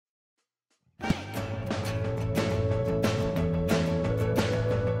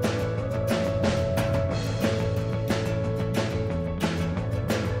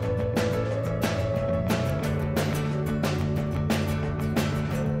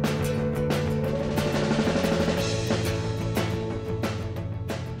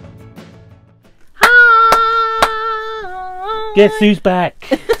Guess who's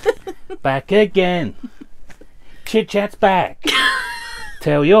back? Back again. Chit Chat's back.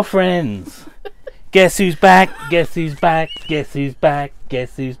 Tell your friends. Guess who's back? Guess who's back? Guess who's back?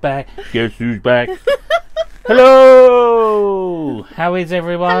 Guess who's back? Guess who's back? Hello! How is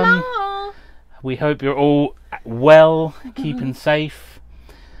everyone? Hello. We hope you're all well, keeping safe.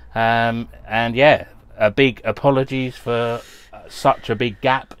 And yeah, a big apologies for such a big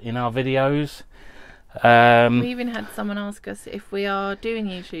gap in our videos. We even had someone ask us if we are doing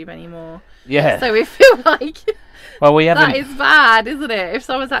YouTube anymore. Yeah. So we feel like well, we haven't. that is bad, isn't it? If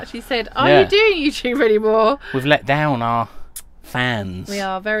someone's actually said, "Are Yeah. you doing YouTube anymore?" We've let down our fans. We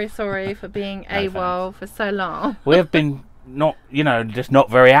are very sorry for being AWOL for so long. We have been not, just not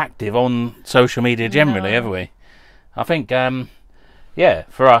very active on social media generally, No. have we? I think, yeah,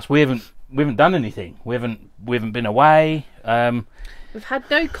 for us, we haven't done anything. We haven't been away. We've had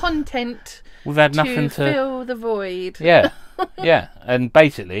no content. We've had nothing to fill the void. Yeah, yeah, and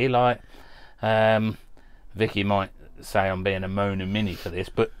basically, like, Vicky might say I'm being a moaning mini for this,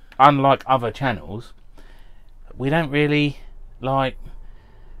 but unlike other channels, we don't really like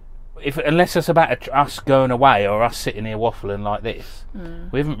unless it's about us going away or us sitting here waffling like this.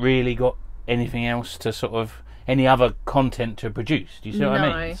 We haven't really got anything else to sort of any other content to produce. Do you see what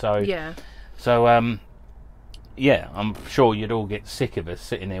I mean? So yeah. So yeah, I'm sure you'd all get sick of us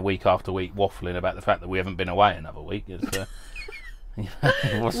sitting here week after week waffling about the fact that we haven't been away another week. It's,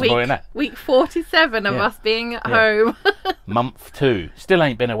 what's the point in that? Week 47 of us being at home. Month 2. Still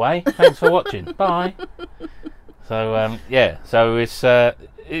ain't been away. Thanks for watching. Bye. So yeah, so it's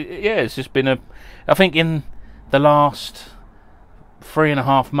it's just been I think in the last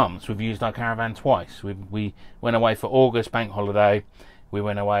 3.5 months we've used our caravan twice. We went away for August bank holiday. We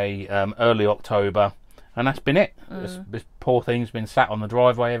went away early October. And that's been it. This poor thing's been sat on the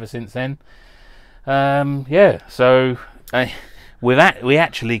driveway ever since then. Yeah, so we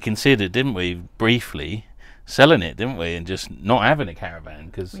actually considered, didn't we, briefly selling it, didn't we, and just not having a caravan,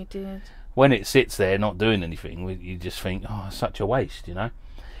 because We did. when it sits there not doing anything, you just think, oh, it's such a waste,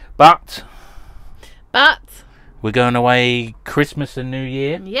 But we're going away Christmas and New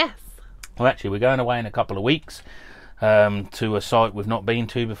Year. Yes. Well, actually, we're going away in a couple of weeks to a site we've not been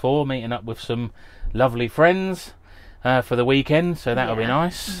to before, meeting up with some lovely friends for the weekend, so that'll be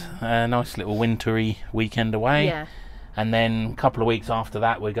nice. A nice little wintry weekend away. Yeah. And then a couple of weeks after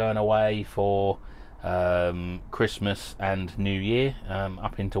that we're going away for Christmas and New Year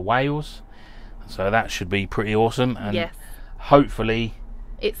up into Wales, so that should be pretty awesome. And Yes. hopefully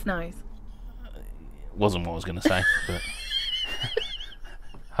It snows. wasn't what I was going to say, but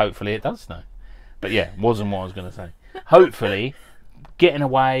hopefully it does snow. But yeah, wasn't what I was going to say. Hopefully getting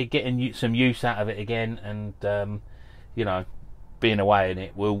away, getting some use out of it again, and being away in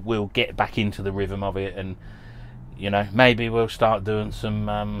it, we'll get back into the rhythm of it, and maybe we'll start doing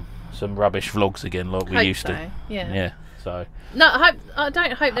some rubbish vlogs again like we used to. Yeah. So No, I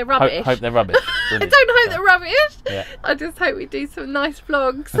don't hope they're rubbish. hope they're rubbish. I Brilliant. don't hope they're rubbish. Yeah. I just hope we do some nice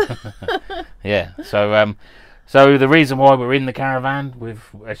vlogs. Yeah. So the reason why we're in the caravan,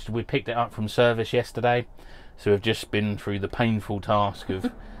 we picked it up from service yesterday, so we've just been through the painful task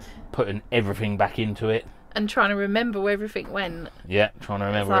of putting everything back into it. And trying to remember where everything went. Yeah, trying to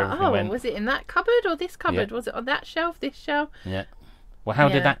remember where everything went. Was it in that cupboard or this cupboard? Yeah. Was it on that shelf, this shelf? Yeah. Well, how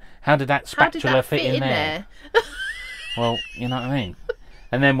did that spatula fit in there? Well, you know what I mean.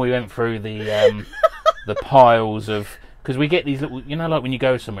 And then we went through the piles of, because we get these little, like when you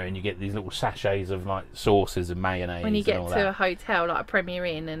go somewhere and you get these little sachets of like sauces and mayonnaise. When you get and all to that. a hotel like a Premier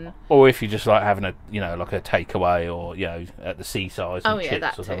Inn, and Or if you're just like having a like a takeaway, or at the seaside some chips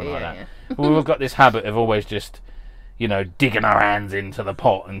that or something too, like yeah. that. Well, we've got this habit of always just digging our hands into the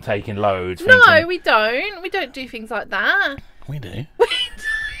pot and taking loads. No, thinking, we don't. We don't do things like that. we do.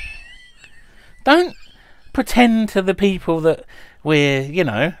 Don't pretend to the people that we're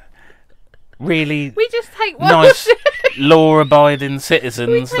really We just take one nice, or two. law-abiding citizens.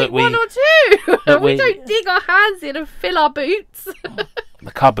 We take that we one or two. that we we- don't dig our hands in and fill our boots.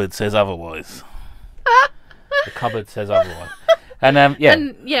 The cupboard says otherwise. The cupboard says otherwise. And yeah.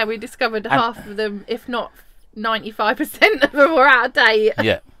 And yeah, we discovered half of them, if not 95% of them, were out of date.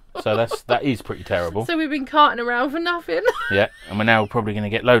 Yeah. So that is pretty terrible. So we've been carting around for nothing. Yeah, and we're now probably going to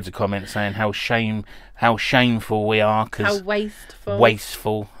get loads of comments saying how shameful we are, How because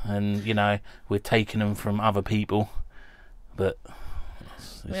wasteful. and we're taking them from other people. But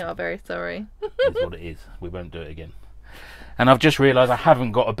We are very sorry. it's what it is. We won't do it again. And I've just realised I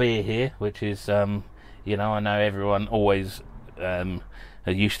haven't got a beer here, which is I know everyone always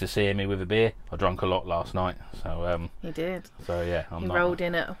are used to seeing me with a beer. I drank a lot last night, so He did. so yeah, He rolled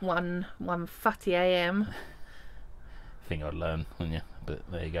in at 1:30 a.m. think I'd learn, wouldn't you? But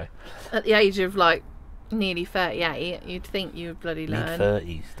there you go. At the age of like nearly 38, you'd think you would bloody learn.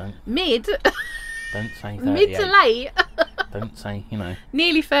 Mid-30s, don't say 38. Mid to late. Don't say, you know.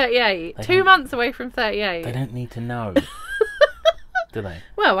 Nearly 38. 2 months away from 38. They don't need to know. Do they?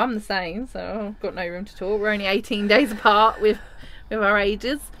 Well, I'm the same, so I've got no room to talk. We're only 18 days apart with our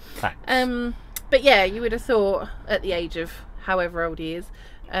ages. Facts. But yeah, you would have thought at the age of however old he is,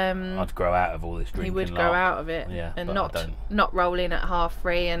 I'd grow out of all this drinking. he would grow out of it, yeah, and but not roll in at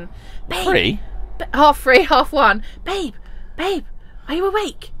 3:30 and babe, 3? 3:30, 1:30. Babe, are you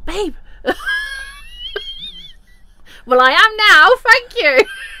awake, babe? Well, I am now, thank you.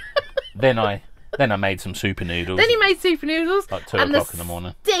 Then I made some super noodles. Then he made super noodles. Like 2 o'clock in the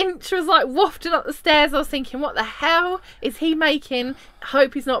morning. Stench was like wafting up the stairs. I was thinking, what the hell is he making?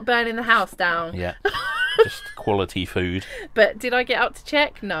 Hope he's not burning the house down. Yeah. Just quality food. But did I get up to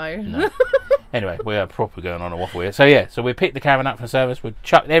check? No. Anyway, we are proper going on a waffle here. So yeah, so we picked the caravan up for service. We've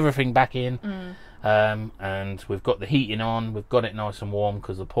chucked everything back in. And we've got the heating on. We've got it nice and warm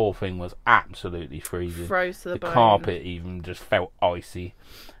because the poor thing was absolutely freezing. Froze to the bone. Carpet even just felt icy.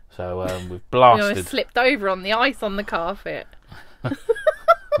 So we've blasted. You know, slipped over on the ice on the carpet.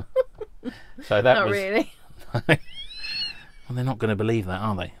 So that Not was really. Well, they're not going to believe that,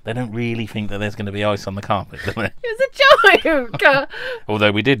 are they? They don't really think that there's going to be ice on the carpet, do they? It was a joke.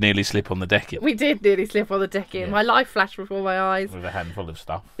 Although we did nearly slip on the decking. We did nearly slip on the decking. Yeah. My life flashed before my eyes. With a handful of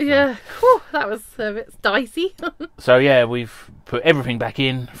stuff. So. Yeah. Whew, that was a bit dicey. So yeah, we've put everything back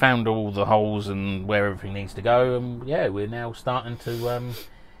in, found all the holes and where everything needs to go, and yeah, we're now starting to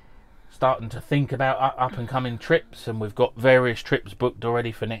think about up and coming trips, and we've got various trips booked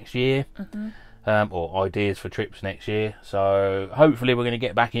already for next year. Or ideas for trips next year. So hopefully we're going to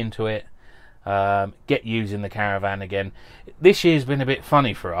get back into it, get using the caravan again. This year's been a bit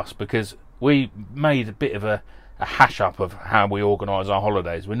funny for us because we made a bit of a hash up of how we organise our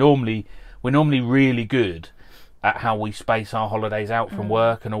holidays. We're normally really good at how we space our holidays out from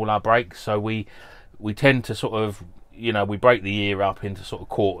work and all our breaks. So we tend to sort of, you know, we break the year up into sort of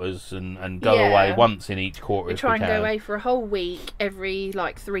quarters and go away once in each quarter. We try and go away for a whole week every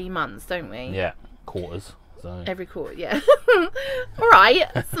like 3 months, don't we? Yeah, quarters. So. Every quarter, yeah. All right,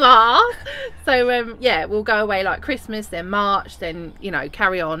 smart. So yeah, we'll go away like Christmas, then March, then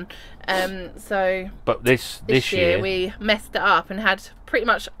carry on. But this year we messed it up and had pretty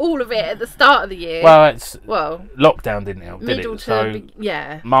much all of it at the start of the year. Well, lockdown didn't help, did it? So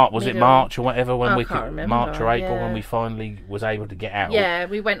it March or whatever when we could, remember, March or April when we finally was able to get out. Yeah,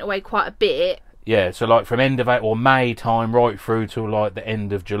 we went away quite a bit. Yeah, so like from end of April or May time right through till like the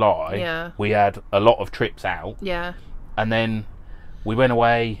end of July, we had a lot of trips out. Yeah. And then we went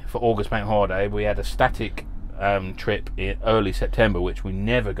away for August bank holiday. We had a static trip in early September, which we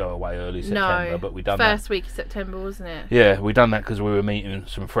never go away early September, but we done first week of September, wasn't it? Yeah, we done that because we were meeting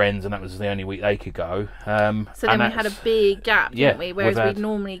some friends, and that was the only week they could go. So then we had a big gap, didn't we? Whereas we'd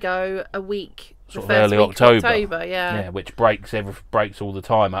normally go a week. Sort of early October, yeah, which breaks all the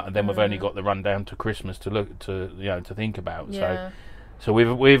time up, and then we've only got the run down to Christmas to look to to think about. Yeah. So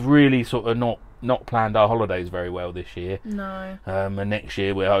we've really sort of not planned our holidays very well this year. No. And next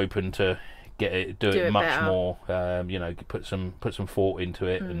year we're hoping to do it much better. more. Put some thought into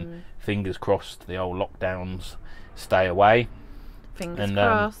it, and fingers crossed the old lockdowns stay away. Fingers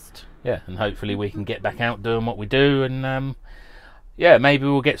crossed. Yeah, and hopefully we can get back out doing what we do, and maybe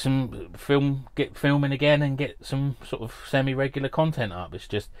we'll get filming again and get some sort of semi-regular content up. It's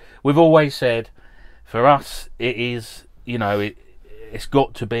just, we've always said, for us, it is, it's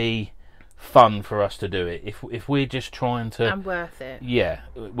got to be fun for us to do it. If we're just trying to... And worth it. Yeah,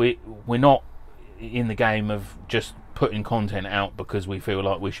 we're not in the game of just putting content out because we feel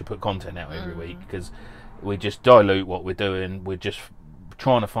like we should put content out every week, because we just dilute what we're doing. We're just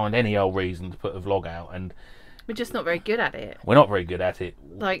trying to find any old reason to put a vlog out, and we're just not very good at it. We're not very good at it.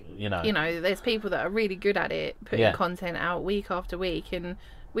 Like, there's people that are really good at it, putting content out week after week, and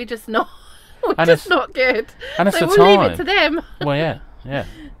we're just not. We're just not good. And it's so the we'll time. leave it to them. Well, yeah.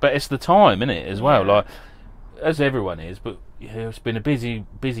 But it's the time, isn't it, as well? Like, as everyone is, but it's been a busy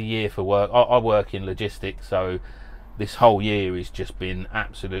year for work. I work in logistics, so this whole year has just been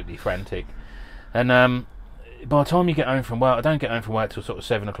absolutely frantic. And by the time you get home from work, I don't get home from work till sort of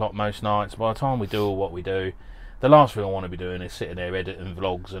 7 o'clock most nights. By the time we do all what we do, the last thing I want to be doing is sitting there editing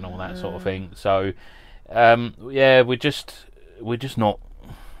vlogs and all that sort of thing. So, we're just not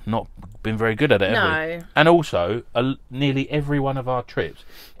not been very good at it, have we? No. And also, nearly every one of our trips,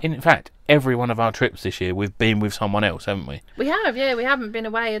 in fact, every one of our trips this year, we've been with someone else, haven't we? We have, yeah. We haven't been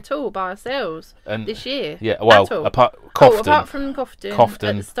away at all by ourselves this year. Yeah, well, apart from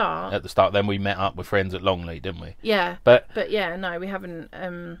Cofton at the start. Then we met up with friends at Longley, didn't we? Yeah. But yeah, no, we haven't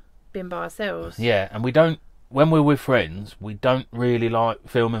been by ourselves. Yeah, and we don't. When we're with friends, we don't really like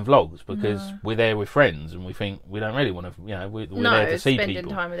filming vlogs because we're there with friends and we think we don't really want to, we're there to see people. Spending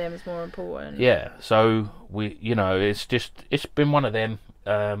time with them is more important. Yeah, so it's been one of them.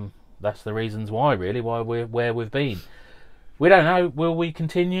 That's the reasons why we're where we've been. We don't know. Will we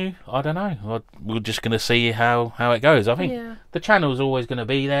continue? I don't know. We're just going to see how it goes. I think the channel's always going to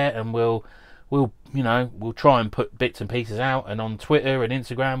be there, and we'll try and put bits and pieces out, and on Twitter and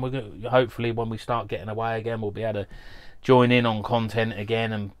Instagram, hopefully when we start getting away again, we'll be able to join in on content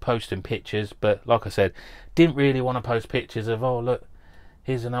again and posting pictures. But like I said, didn't really want to post pictures of, oh look,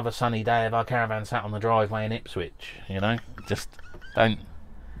 here's another sunny day of our caravan sat on the driveway in Ipswich. Just don't.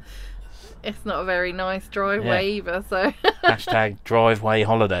 It's not a very nice driveway either, so hashtag driveway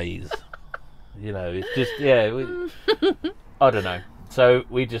holidays. It's just I don't know. So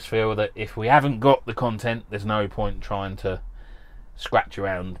we just feel that if we haven't got the content, there's no point trying to scratch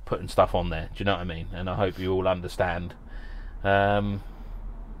around putting stuff on there. Do you know what I mean? And I hope you all understand. And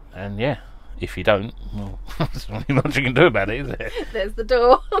yeah, if you don't, well, there's not much you can do about it, is there? There's the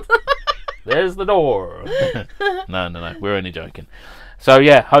door. There's the door. No, we're only joking. So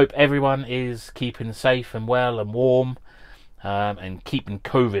yeah, hope everyone is keeping safe and well and warm, and keeping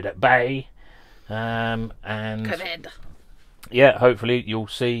COVID at bay. And COVID. Yeah, hopefully you'll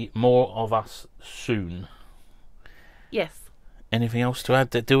see more of us soon. Yes. Anything else to add?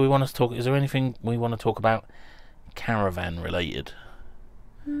 Do we want to talk? Is there anything we want to talk about caravan related?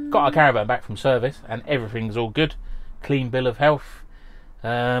 Got our caravan back from service and everything's all good. Clean bill of health.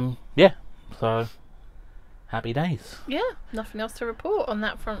 Yeah. So happy days. Yeah. Nothing else to report on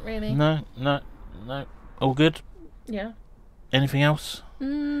that front, really. No. All good. Yeah. Anything else?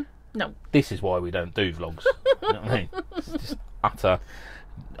 No. This is why we don't do vlogs. You know what I mean? It's just utter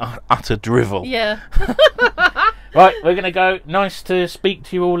drivel. Yeah. Right, we're going to go. Nice to speak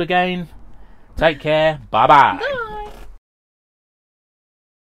to you all again. Take care. Bye-bye. Bye.